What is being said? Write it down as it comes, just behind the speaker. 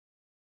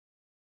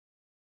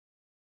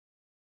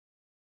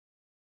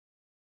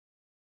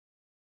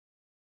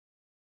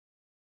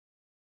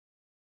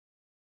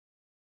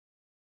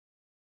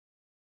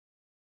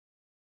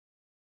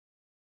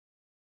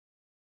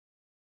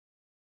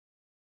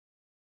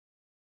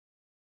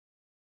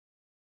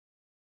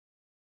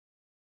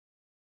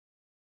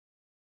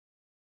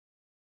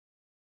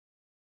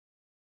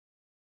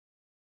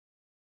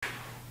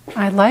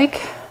I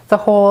like the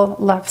whole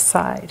left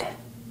side,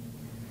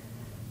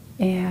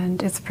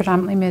 and it's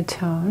predominantly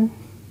mid-tone.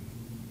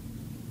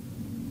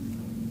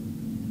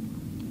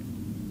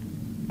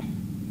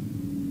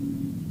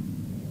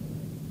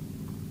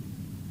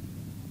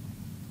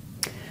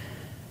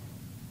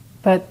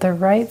 But the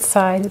right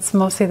side, it's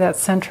mostly that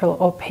central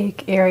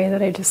opaque area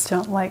that I just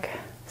don't like.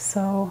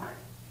 So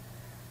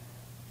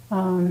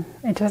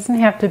it doesn't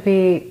have to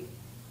be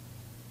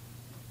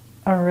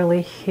a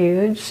really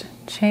huge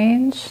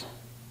change.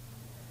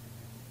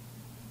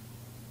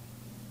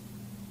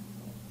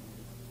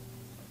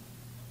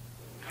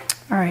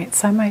 All right,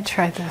 so I might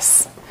try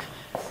this.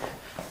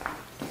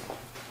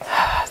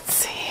 Let's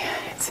see,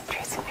 it's some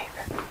tracing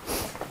paper.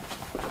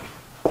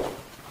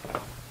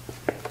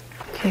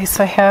 Okay,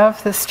 so I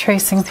have this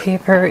tracing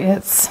paper.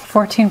 It's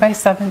 14 by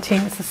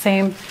 17. It's the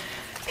same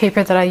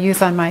paper that I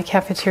use on my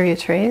cafeteria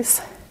trays,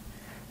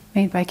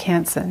 made by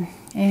Canson.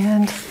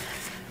 And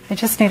I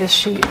just need a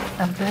sheet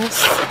of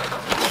this.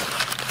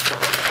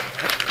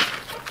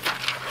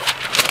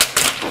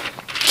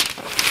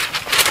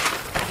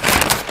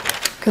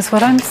 Because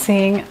what I'm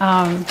seeing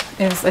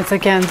is,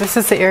 again, this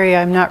is the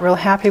area I'm not real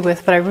happy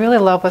with, but I really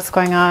love what's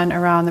going on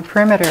around the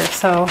perimeter.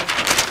 So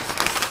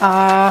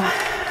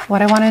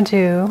what I want to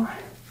do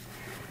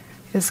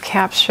is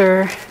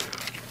capture,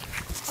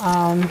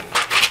 I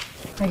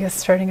guess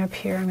starting up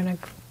here, I'm going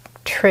to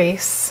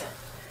trace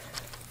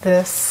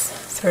this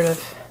sort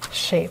of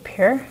shape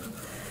here,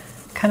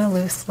 kind of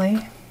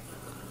loosely.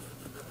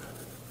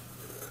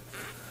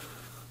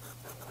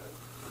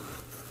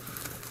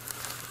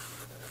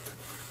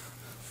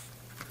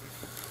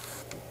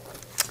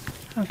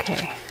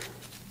 Okay,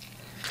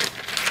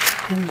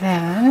 and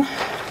then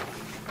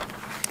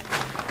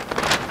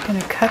I'm going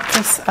to cut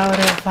this out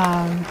of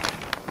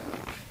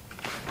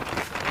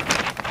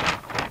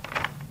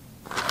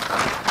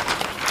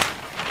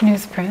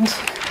newsprint.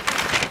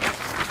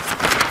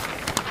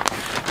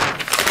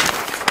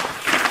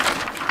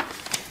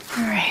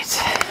 All right,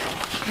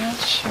 not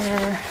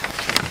sure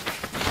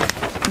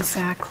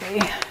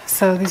exactly.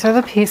 So these are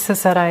the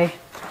pieces that I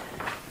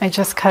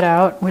just cut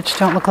out, which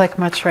don't look like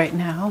much right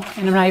now,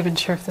 and I'm not even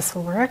sure if this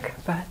will work,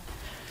 but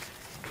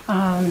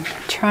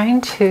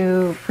trying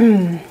to,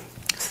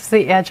 this is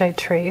the edge I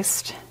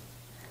traced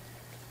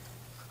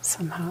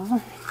somehow.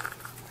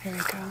 There we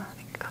go, I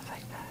think it goes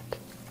like that.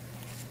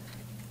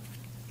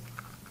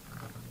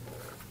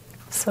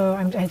 So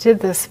I did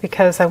this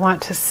because I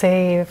want to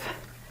save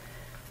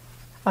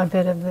a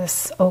bit of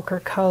this ochre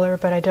color,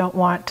 but I don't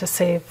want to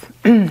save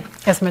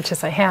as much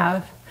as I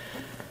have.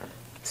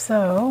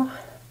 So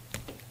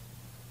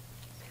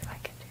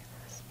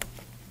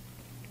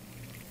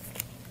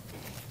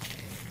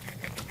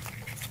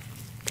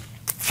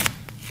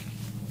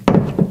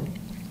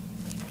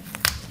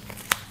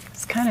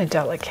kind of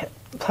delicate,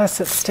 plus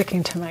it's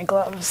sticking to my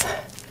gloves.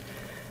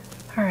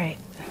 All right,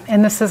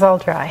 and this is all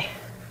dry,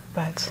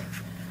 but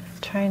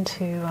trying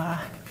to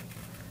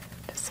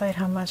decide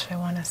how much I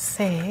want to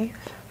save.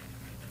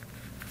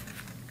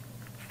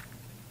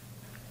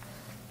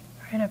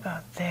 Right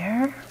about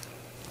there.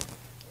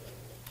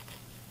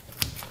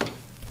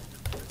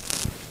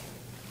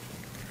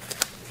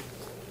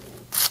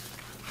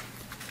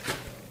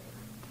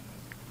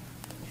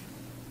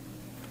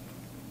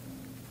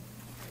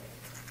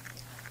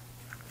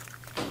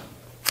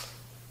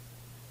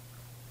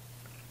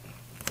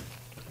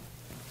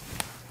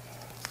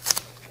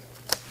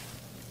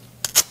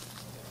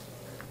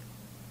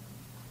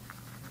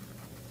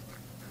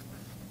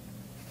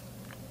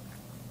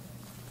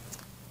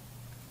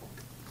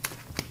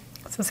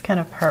 This is kind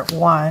of part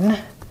one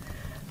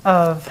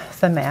of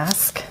the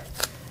mask.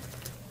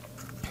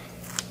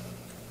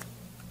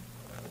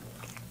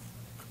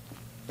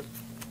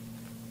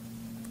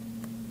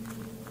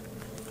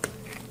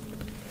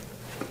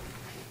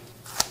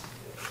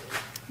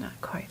 Not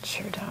quite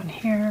sure down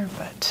here,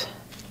 but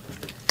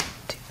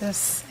do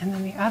this. And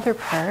then the other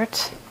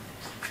part,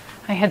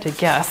 I had to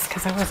guess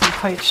because I wasn't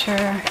quite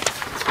sure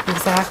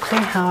exactly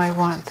how I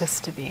want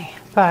this to be,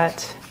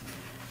 but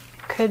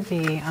it could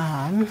be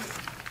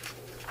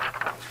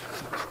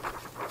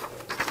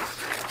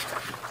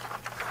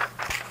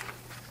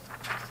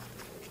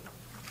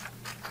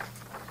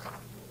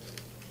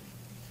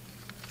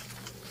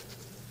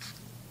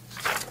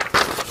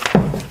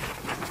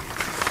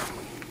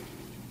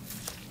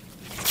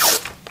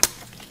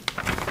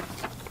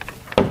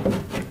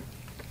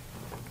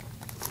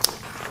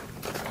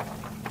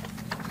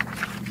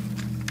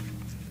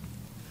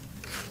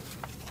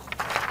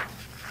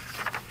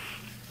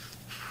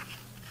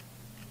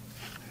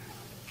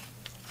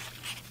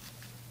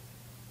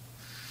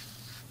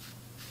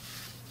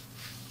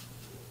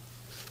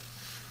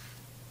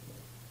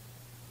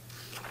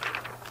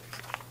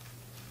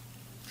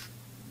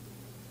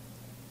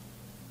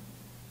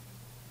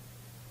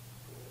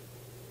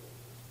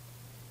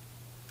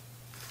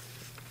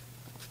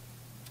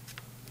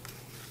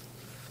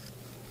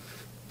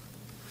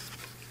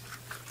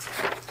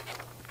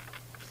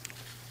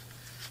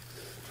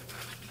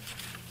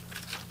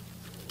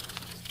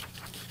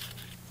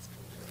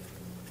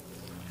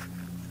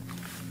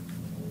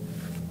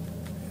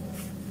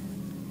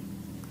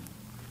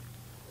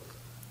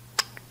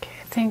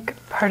think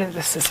part of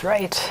this is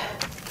right.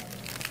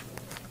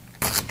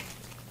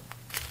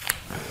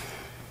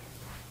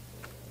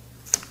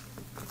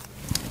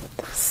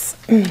 This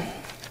is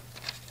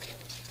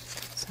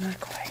not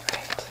quite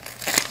right.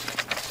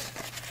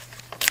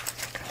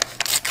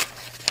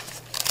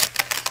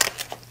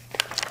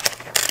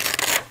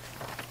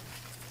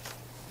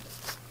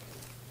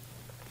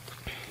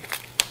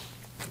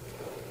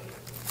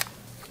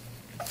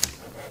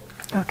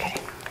 Okay,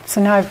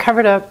 so now I've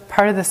covered up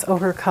part of this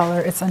ochre color.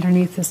 It's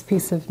underneath this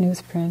piece of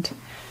newsprint.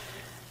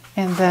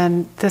 And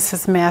then this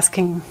is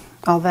masking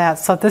all that.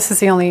 So this is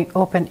the only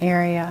open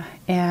area.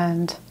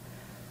 And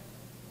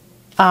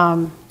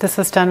this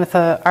was done with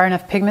a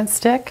RNF pigment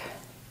stick.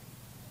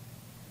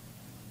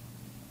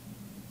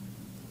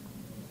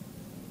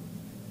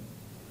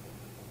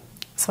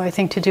 So I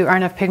think to do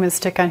RNF pigment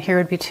stick on here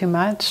would be too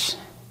much.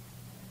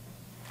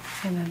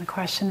 And then the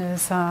question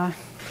is,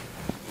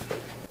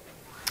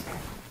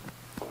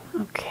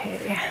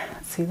 okay,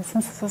 let's see, this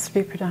one's supposed to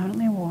be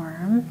predominantly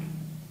warm.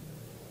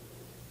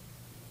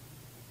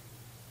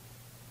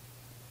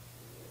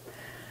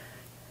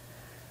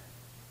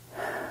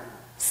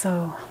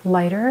 So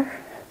lighter,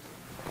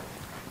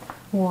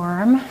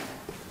 warm,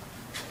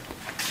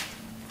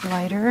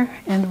 lighter,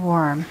 and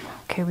warm.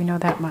 Okay, we know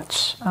that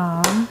much.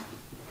 I'll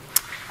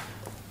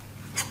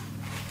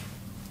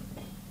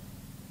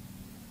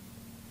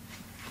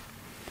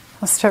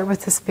start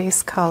with this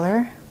base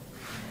color,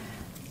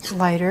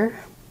 lighter.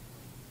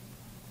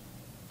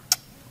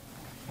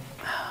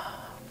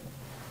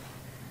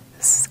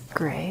 This is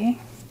gray.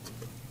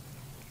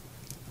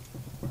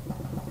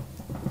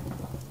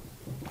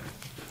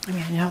 I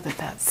mean, I know that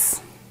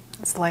that's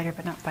lighter,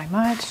 but not by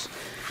much.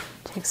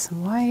 Take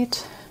some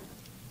white.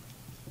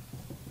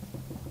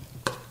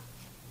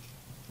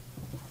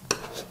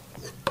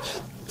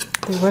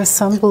 There was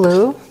some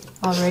blue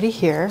already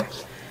here,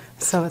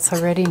 so it's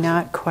already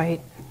not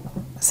quite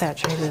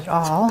saturated at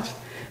all.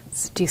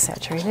 It's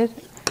desaturated.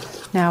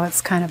 Now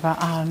it's kind of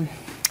a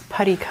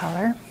putty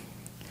color.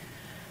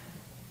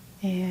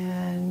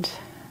 And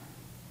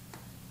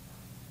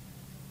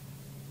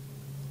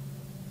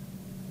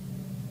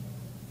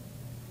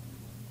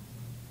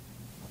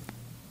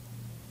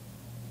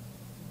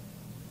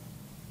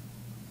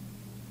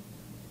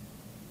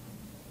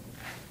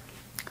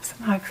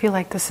somehow I feel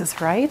like this is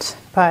right,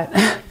 but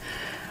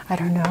I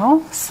don't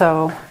know.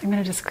 So I'm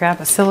going to just grab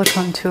a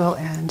silicone tool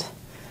and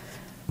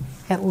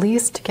at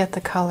least get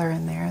the color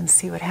in there and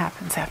see what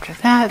happens after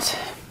that.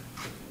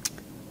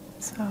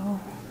 So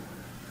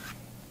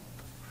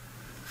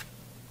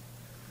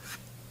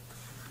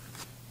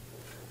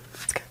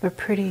it's kind of a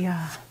pretty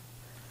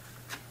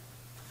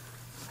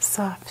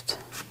soft,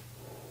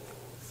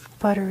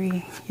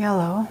 buttery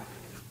yellow.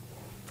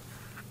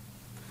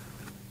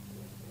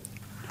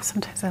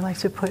 Sometimes I like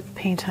to put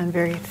paint on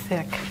very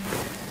thick.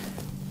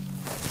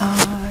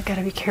 I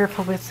gotta be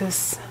careful with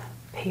this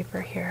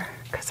paper here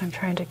because I'm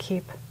trying to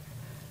keep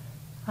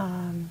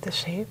the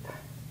shape.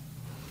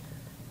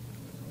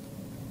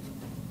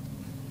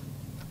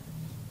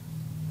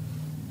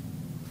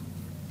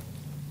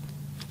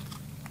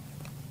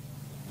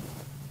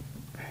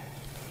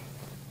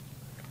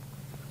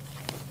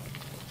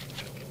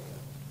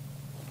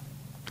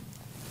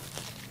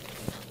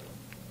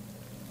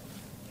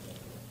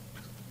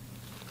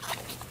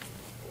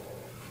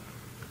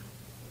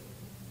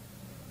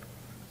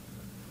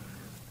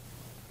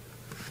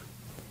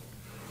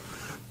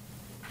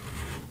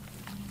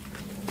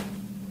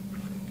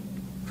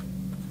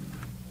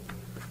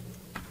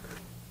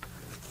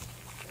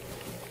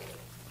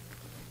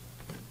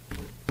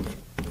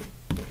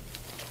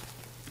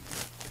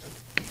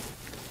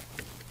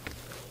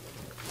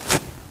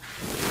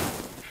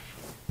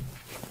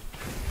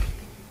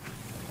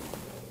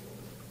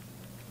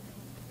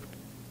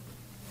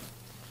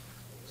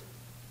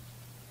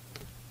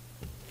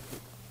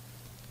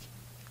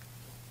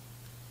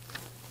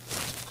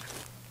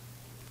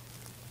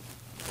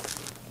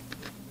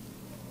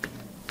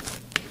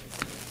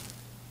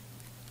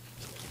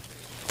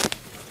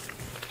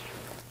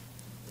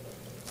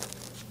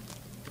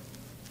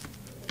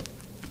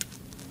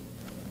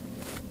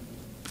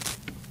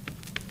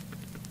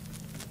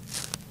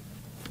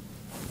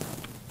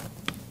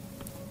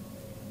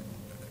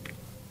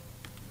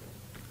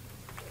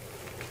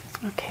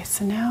 Okay,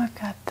 so now I've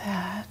got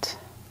that.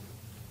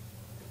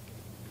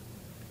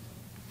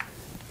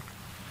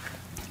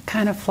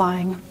 Kind of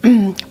flying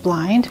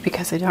blind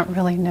because I don't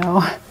really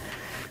know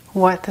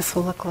what this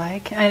will look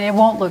like. And it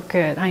won't look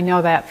good, I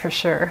know that for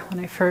sure.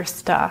 When I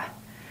first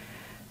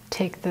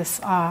take this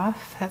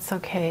off, that's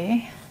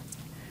okay.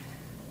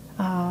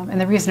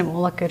 And the reason it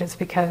won't look good is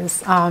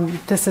because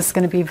this is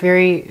going to be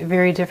very,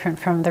 very different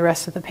from the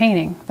rest of the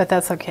painting, but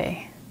that's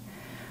okay.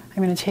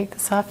 I'm going to take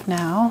this off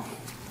now.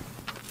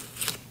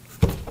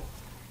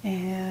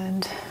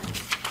 And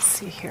let's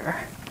see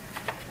here.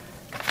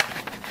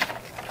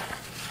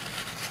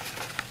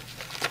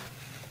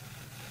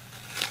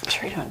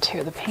 Try to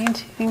untear the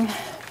painting.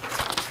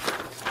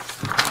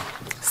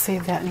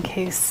 Save that in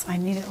case I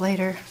need it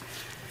later.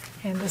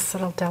 And this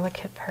little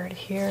delicate part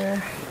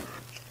here,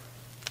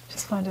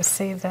 just wanted to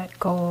save that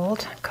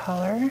gold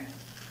color.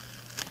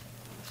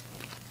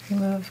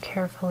 Remove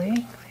carefully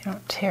so you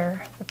don't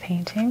tear the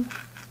painting.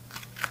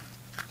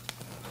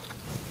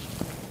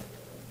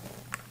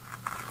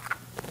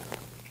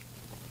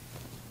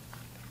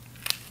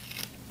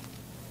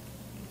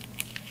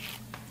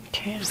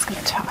 Okay, I'm just going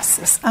to toss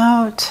this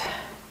out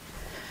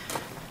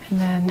and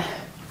then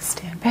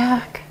stand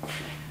back.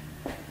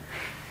 All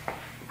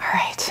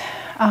right.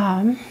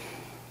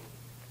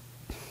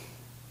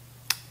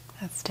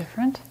 That's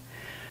different.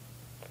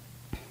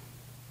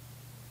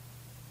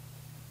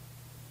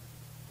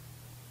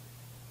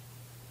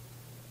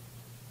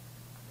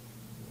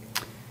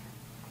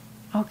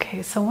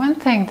 Okay, so one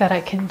thing that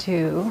I can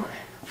do,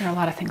 there are a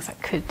lot of things I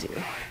could do.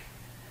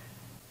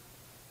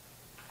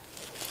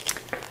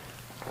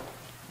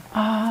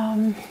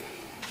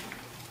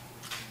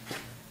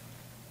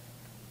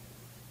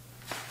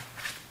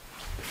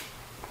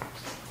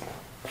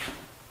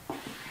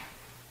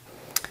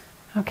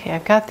 Okay,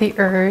 I've got the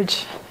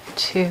urge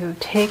to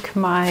take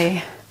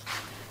my,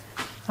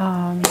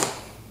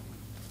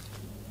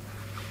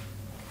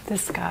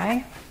 this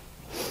guy,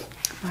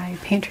 my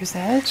painter's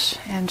edge,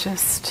 and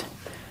just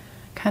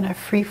kind of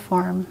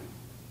freeform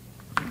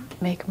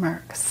make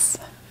marks.